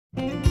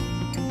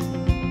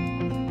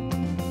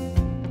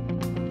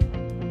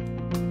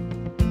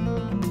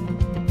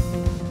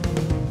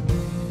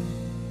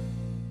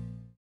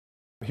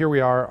Here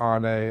we are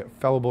on a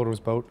fellow boater's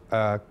boat,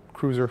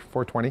 Cruiser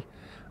 420.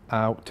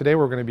 Today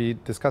we're going to be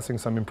discussing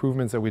some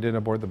improvements that we did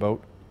aboard the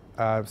boat,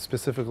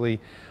 specifically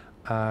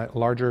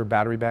larger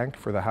battery bank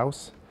for the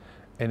house,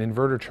 an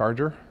inverter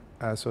charger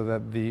so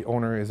that the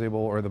owner is able,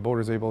 or the boater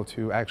is able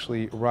to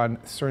actually run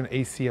certain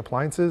AC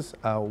appliances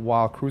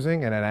while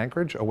cruising and at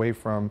anchorage away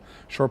from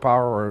shore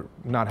power or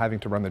not having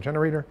to run the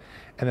generator.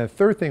 And the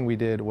third thing we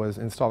did was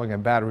installing a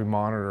battery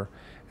monitor,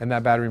 and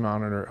that battery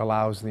monitor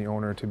allows the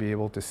owner to be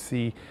able to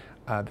see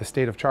the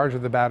state of charge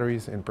of the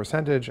batteries in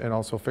percentage, and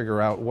also figure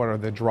out what are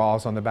the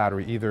draws on the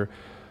battery, either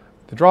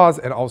the draws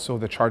and also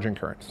the charging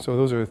current. So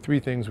those are the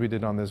three things we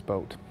did on this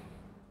boat.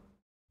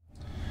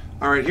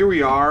 All right, here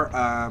we are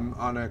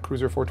on a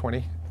Cruiser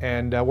 420,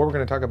 and what we're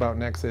going to talk about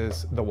next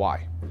is the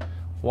why.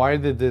 Why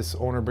did this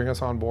owner bring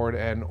us on board,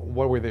 and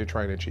what were they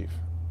trying to achieve?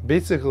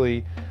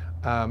 Basically,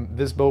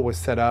 this boat was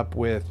set up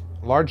with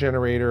large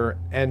generator,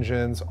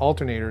 engines,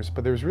 alternators,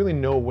 but there's really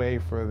no way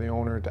for the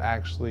owner to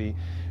actually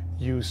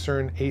use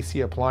certain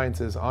AC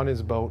appliances on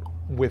his boat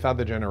without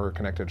the generator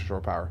connected to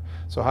shore power.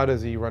 So how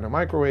does he run a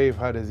microwave?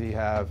 How does he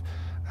have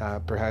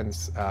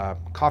perhaps a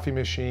coffee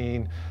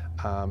machine,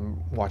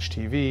 watch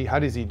TV? How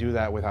does he do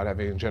that without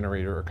having a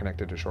generator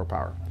connected to shore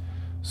power?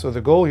 So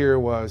the goal here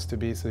was to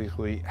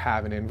basically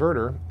have an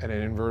inverter, and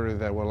an inverter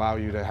that will allow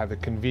you to have the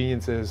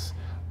conveniences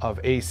of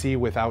AC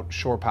without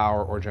shore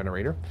power or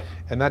generator.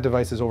 And that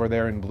device is over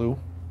there in blue.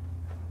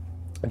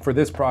 And for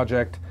this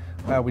project,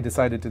 we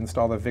decided to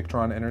install the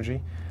Victron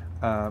Energy.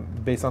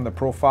 Based on the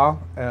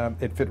profile,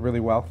 it fit really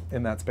well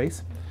in that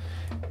space.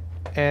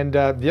 And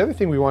the other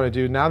thing we want to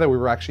do now that we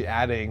were actually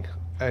adding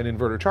an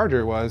inverter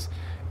charger was,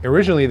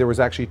 originally there was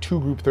actually two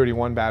Group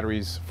 31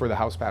 batteries for the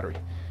house battery.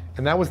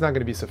 And that was not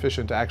going to be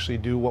sufficient to actually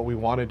do what we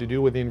wanted to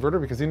do with the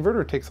inverter, because the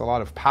inverter takes a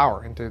lot of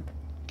power. And to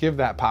give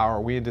that power,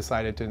 we had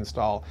decided to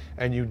install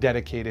a new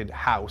dedicated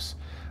house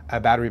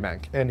battery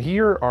bank. And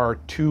here are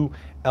two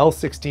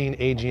L16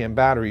 AGM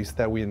batteries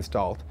that we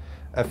installed,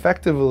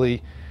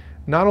 effectively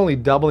not only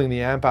doubling the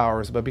amp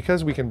hours, but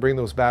because we can bring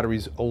those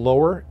batteries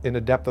lower in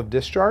the depth of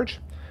discharge,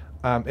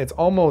 it's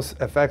almost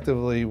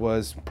effectively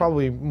was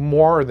probably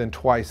more than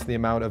twice the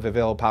amount of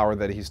available power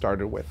that he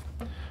started with.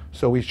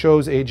 So we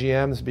chose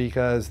AGMs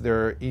because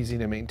they're easy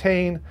to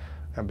maintain,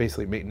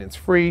 basically maintenance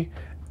free,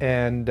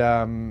 and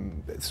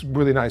it's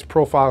really nice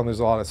profile, and there's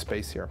a lot of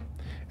space here.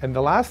 And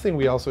the last thing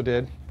we also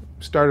did,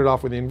 started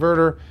off with the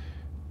inverter,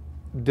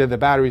 did the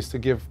batteries to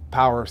give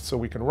power so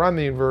we can run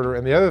the inverter.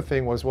 And the other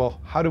thing was,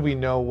 well, how do we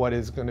know what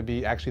is going to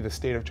be actually the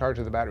state of charge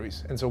of the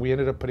batteries? And so we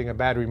ended up putting a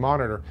battery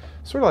monitor,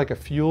 sort of like a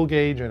fuel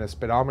gauge and a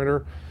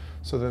speedometer,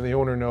 so that the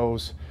owner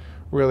knows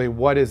really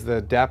what is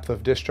the depth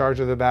of discharge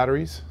of the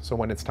batteries. So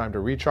when it's time to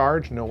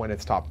recharge, know when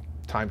it's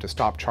time to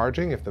stop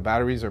charging if the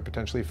batteries are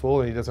potentially full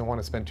and he doesn't want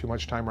to spend too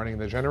much time running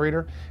the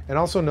generator, and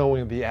also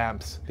knowing the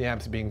amps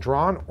being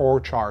drawn or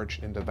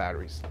charged into the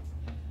batteries.